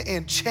repent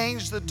and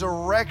change the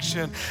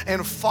direction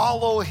and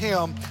follow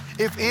him.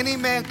 If any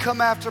man come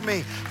after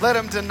me, let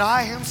him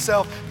deny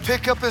himself,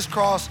 pick up his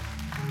cross,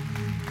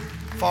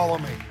 follow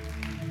me.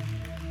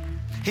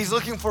 He's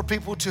looking for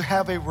people to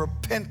have a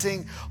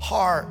repenting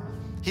heart.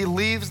 He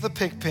leaves the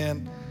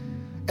pigpen,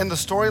 and the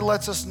story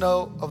lets us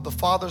know of the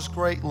Father's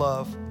great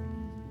love.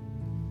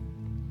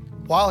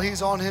 While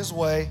he's on his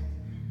way,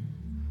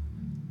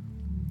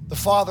 the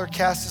Father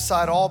cast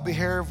aside all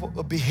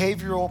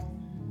behavioral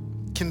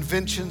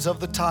conventions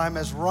of the time,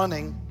 as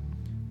running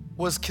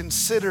was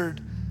considered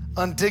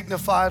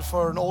undignified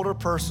for an older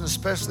person,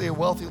 especially a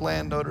wealthy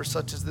landowner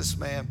such as this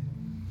man.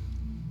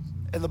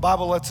 And the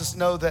Bible lets us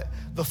know that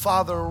the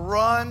Father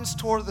runs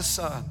toward the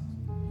Son,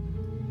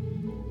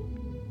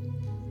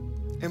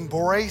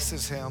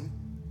 embraces him,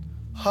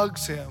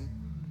 hugs him,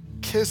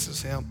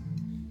 kisses him.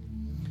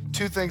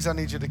 Two things I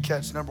need you to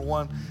catch. Number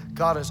one,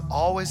 God is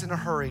always in a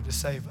hurry to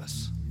save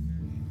us.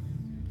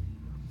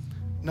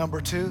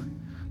 Number two,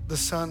 the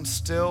Son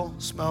still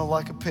smelled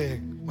like a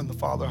pig when the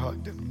Father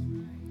hugged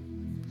him.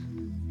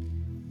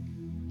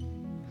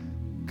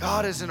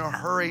 God is in a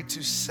hurry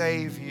to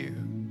save you.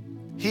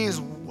 He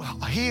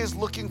is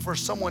looking for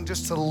someone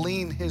just to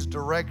lean his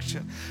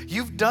direction.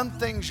 You've done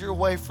things your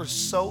way for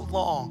so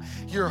long.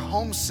 You're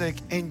homesick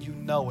and you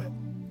know it.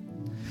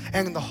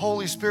 And the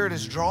Holy Spirit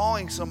is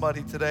drawing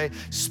somebody today,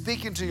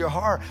 speaking to your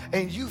heart,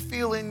 and you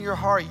feel in your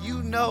heart,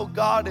 you know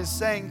God is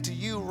saying to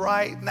you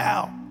right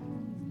now,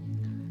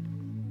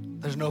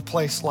 there's no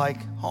place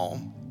like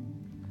home.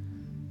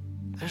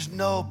 There's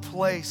no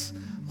place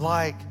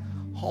like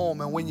home.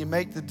 And when you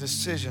make the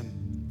decision,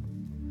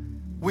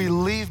 we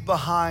leave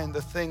behind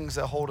the things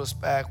that hold us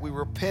back. We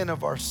repent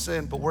of our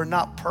sin, but we're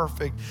not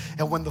perfect.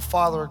 And when the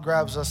Father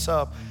grabs us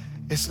up,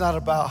 it's not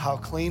about how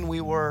clean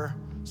we were.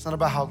 It's not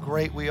about how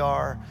great we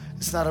are.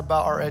 It's not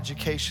about our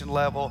education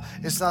level.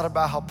 It's not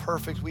about how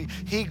perfect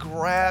He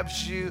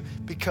grabs you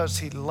because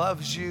he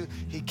loves you.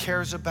 He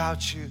cares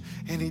about you,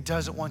 and he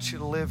doesn't want you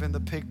to live in the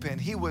pig pen.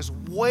 He was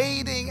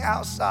waiting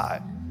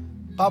outside.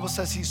 The Bible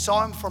says he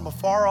saw him from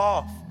afar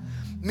off,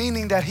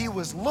 meaning that he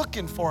was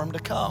looking for him to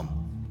come.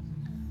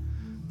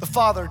 The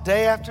Father,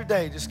 day after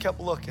day, just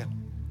kept looking.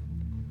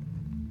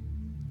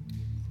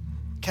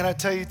 Can I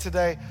tell you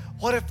today,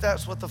 what if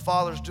that's what the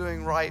Father's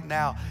doing right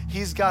now?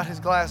 He's got his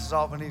glasses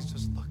off and he's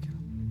just looking.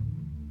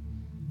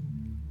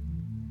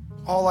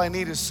 All I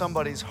need is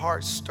somebody's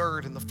heart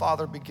stirred and the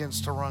Father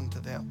begins to run to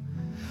them.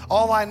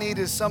 All I need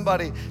is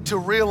somebody to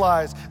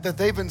realize that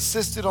they've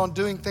insisted on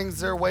doing things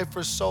their way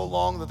for so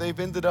long that they've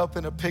ended up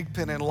in a pig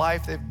pen in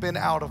life. They've been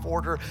out of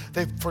order.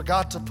 They've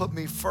forgot to put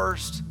me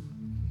first.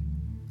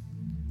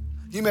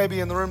 You may be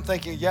in the room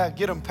thinking, yeah,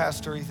 get them,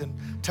 Pastor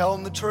Ethan. Tell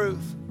them the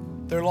truth.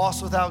 They're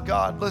lost without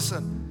God.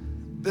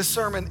 Listen, this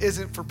sermon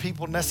isn't for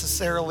people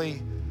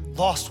necessarily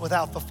lost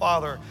without the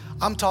Father.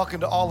 I'm talking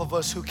to all of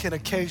us who can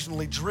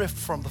occasionally drift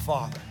from the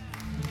Father.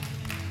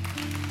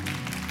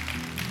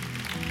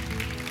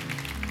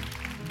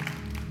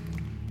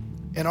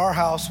 In our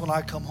house, when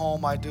I come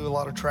home, I do a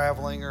lot of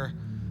traveling or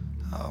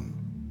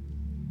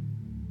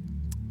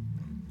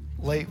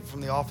late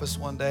from the office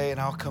one day, and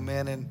I'll come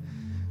in, and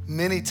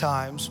many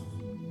times,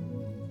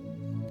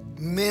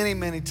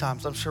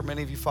 I'm sure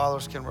many of you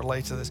fathers can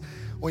relate to this.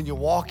 When you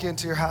walk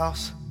into your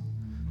house,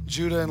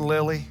 Judah and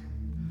Lily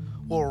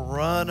will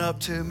run up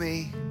to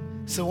me.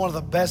 It's one of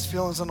the best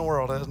feelings in the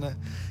world, isn't it?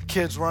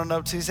 Kids running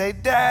up to you, say,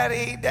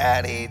 Daddy,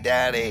 Daddy,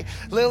 Daddy.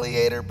 Lily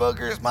ate her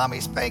boogers, Mommy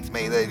spanked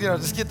me. They,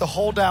 just get the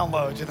whole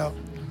download,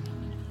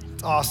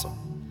 It's awesome.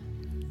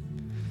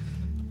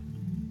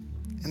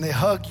 And they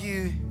hug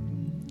you.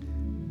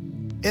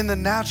 In the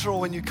natural,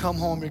 when you come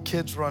home, your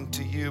kids run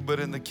to you, but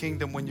in the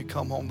kingdom, when you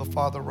come home, the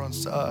Father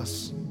runs to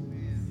us.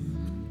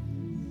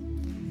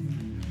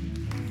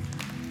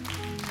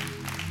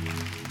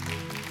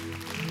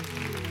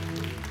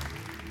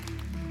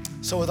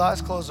 So with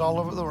eyes closed all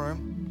over the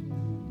room,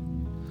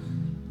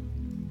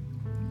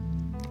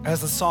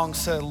 as the song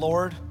said,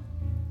 Lord,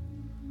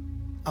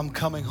 I'm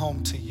coming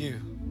home to you.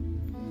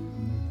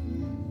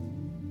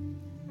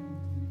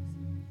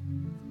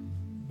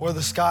 Where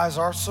the skies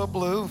are so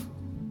blue,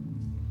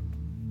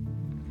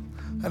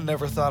 I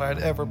never thought I'd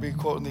ever be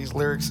quoting these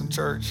lyrics in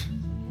church.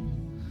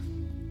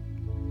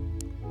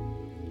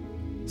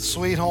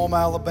 Sweet home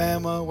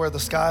Alabama, where the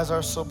skies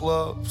are so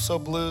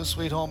blue.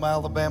 Sweet home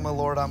Alabama,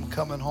 Lord, I'm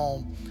coming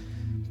home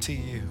to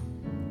you.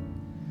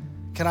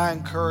 Can I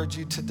encourage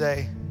you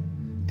today?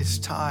 It's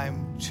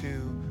time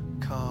to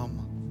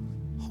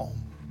come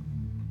home.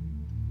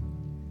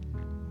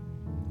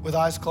 With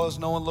eyes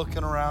closed, no one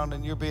looking around,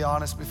 and you'll be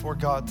honest before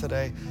God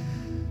today,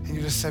 and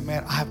you just say,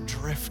 man, I've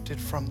drifted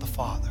from the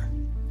Father.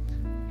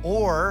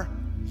 Or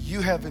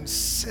you have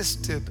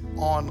insisted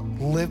on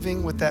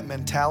living with that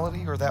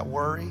mentality or that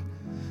worry.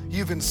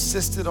 You've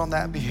insisted on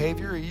that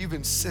behavior, or you've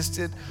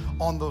insisted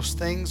on those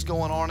things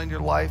going on in your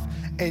life,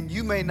 and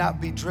you may not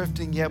be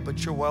drifting yet,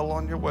 but you're well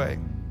on your way.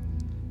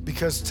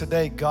 Because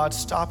today God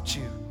stopped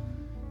you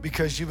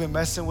because you've been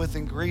messing with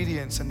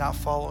ingredients and not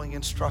following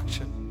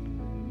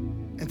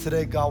instruction. And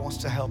today God wants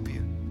to help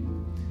you.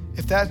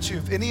 If that's you,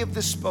 if any of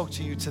this spoke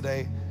to you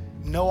today,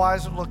 no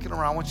eyes are looking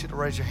around, I want you to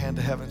raise your hand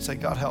to heaven and say,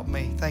 God, help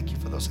me. Thank you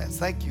for those hands.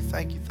 Thank you,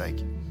 thank you, thank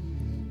you.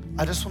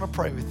 I just want to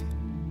pray with you.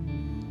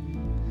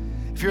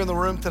 If you're in the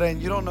room today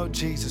and you don't know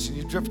Jesus and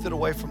you drifted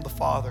away from the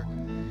Father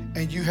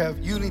and you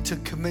need to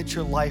commit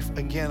your life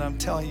again, I'm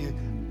telling you,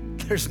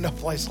 there's no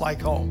place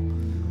like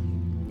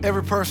home.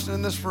 Every person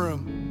in this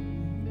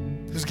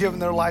room who's given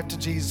their life to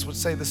Jesus would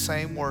say the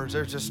same words.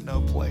 There's just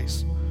no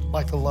place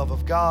like the love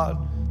of God,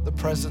 the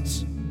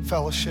presence,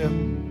 fellowship,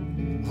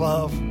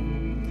 love.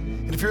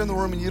 And if you're in the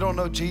room and you don't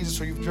know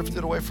Jesus or you've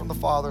drifted away from the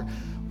Father,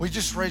 will you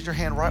just raise your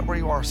hand right where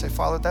you are? Say,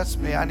 Father, that's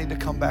me. I need to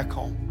come back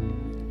home.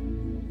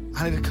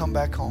 I need to come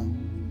back home.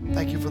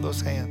 Thank you for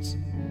those hands.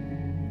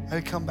 I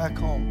need to come back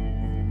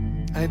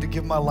home. I need to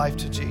give my life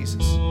to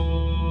Jesus.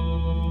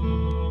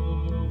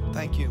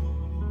 Thank you.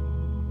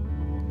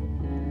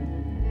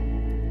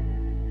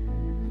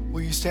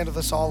 Will you stand with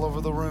us all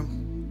over the room?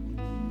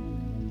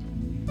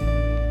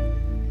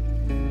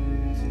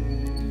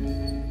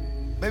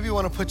 Maybe you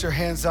want to put your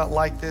hands out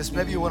like this.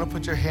 Maybe you want to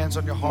put your hands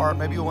on your heart.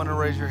 Maybe you want to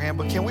raise your hand.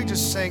 But can we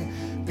just sing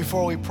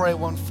before we pray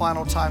one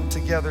final time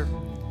together?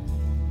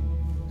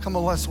 Come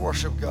on, let's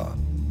worship God.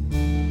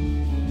 Come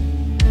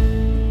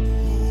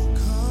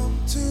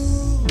to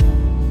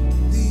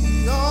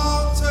the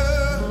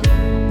altar.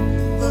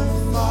 The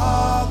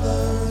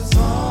Father's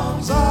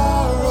arms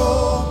are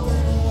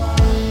open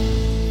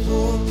wide.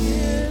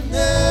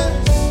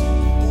 Forgiveness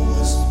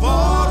was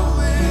bought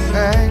with.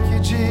 Thank you,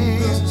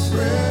 Jesus. The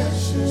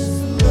precious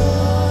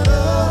blood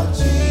of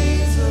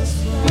Jesus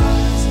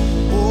Christ.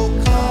 Oh,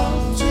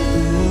 come to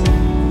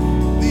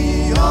the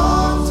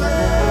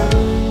altar.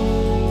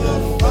 The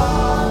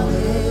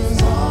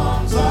Father's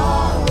arms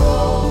are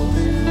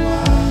open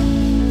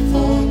wide.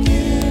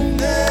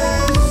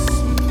 Forgiveness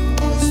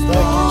was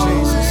bought with.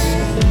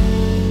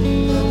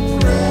 The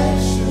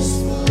precious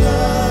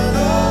blood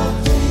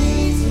of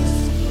Jesus.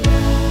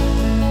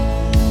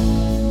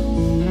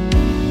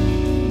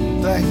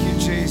 Thank you,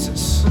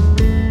 Jesus.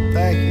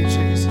 Thank you,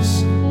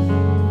 Jesus.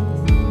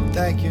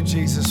 Thank you,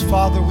 Jesus.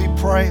 Father, we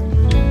pray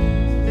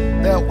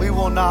that we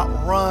will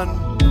not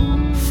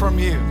run from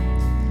you.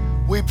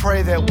 We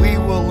pray that we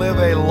will live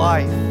a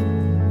life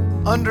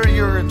under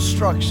your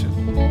instruction,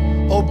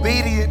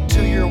 obedient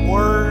to your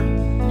word,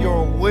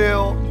 your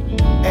will,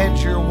 and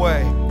your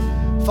way.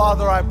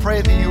 Father, I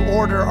pray that you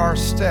order our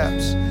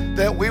steps,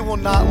 that we will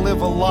not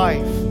live a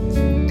life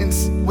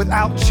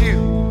without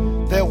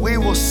you, that we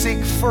will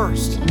seek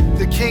first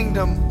the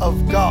kingdom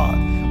of God.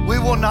 We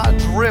will not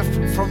drift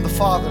from the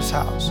Father's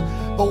house,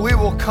 but we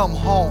will come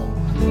home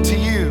to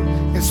you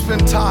and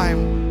spend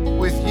time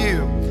with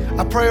you.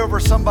 I pray over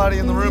somebody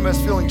in the room that's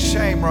feeling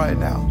shame right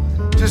now,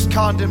 just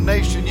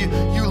condemnation.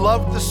 You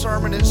loved the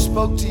sermon, it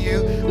spoke to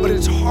you, but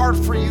it's hard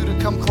for you to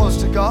come close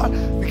to God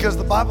because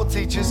the Bible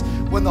teaches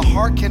when the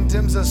heart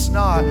condemns us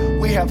not,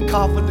 we have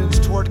confidence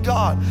toward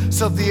God.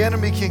 So if the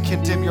enemy can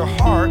condemn your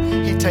heart,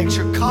 he takes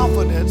your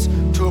confidence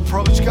to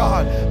approach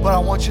God. But I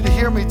want you to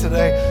hear me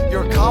today.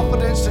 Your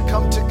confidence to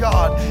come to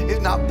God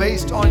is not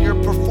based on your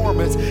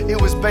performance. It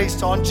was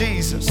based on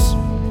Jesus.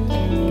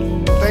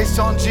 Based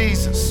on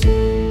Jesus.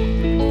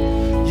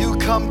 You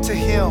come to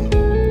him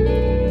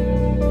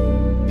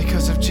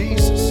because of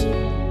Jesus.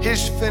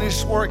 His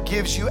finished work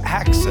gives you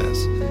access.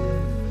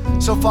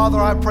 So Father,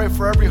 I pray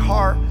for every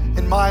heart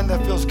and mind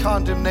that feels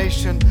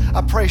condemnation.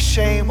 I pray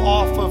shame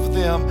off of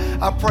them.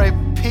 I pray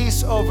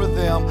peace over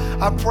them.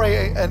 I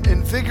pray and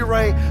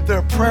invigorate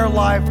their prayer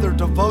life, their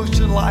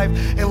devotion life,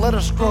 and let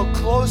us grow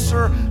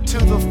closer to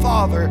the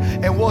Father.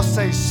 And we'll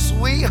say,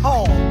 sweet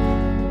home,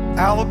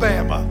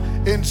 Alabama,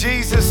 in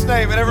Jesus'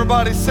 name. And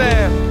everybody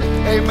said,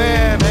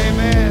 amen,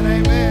 amen.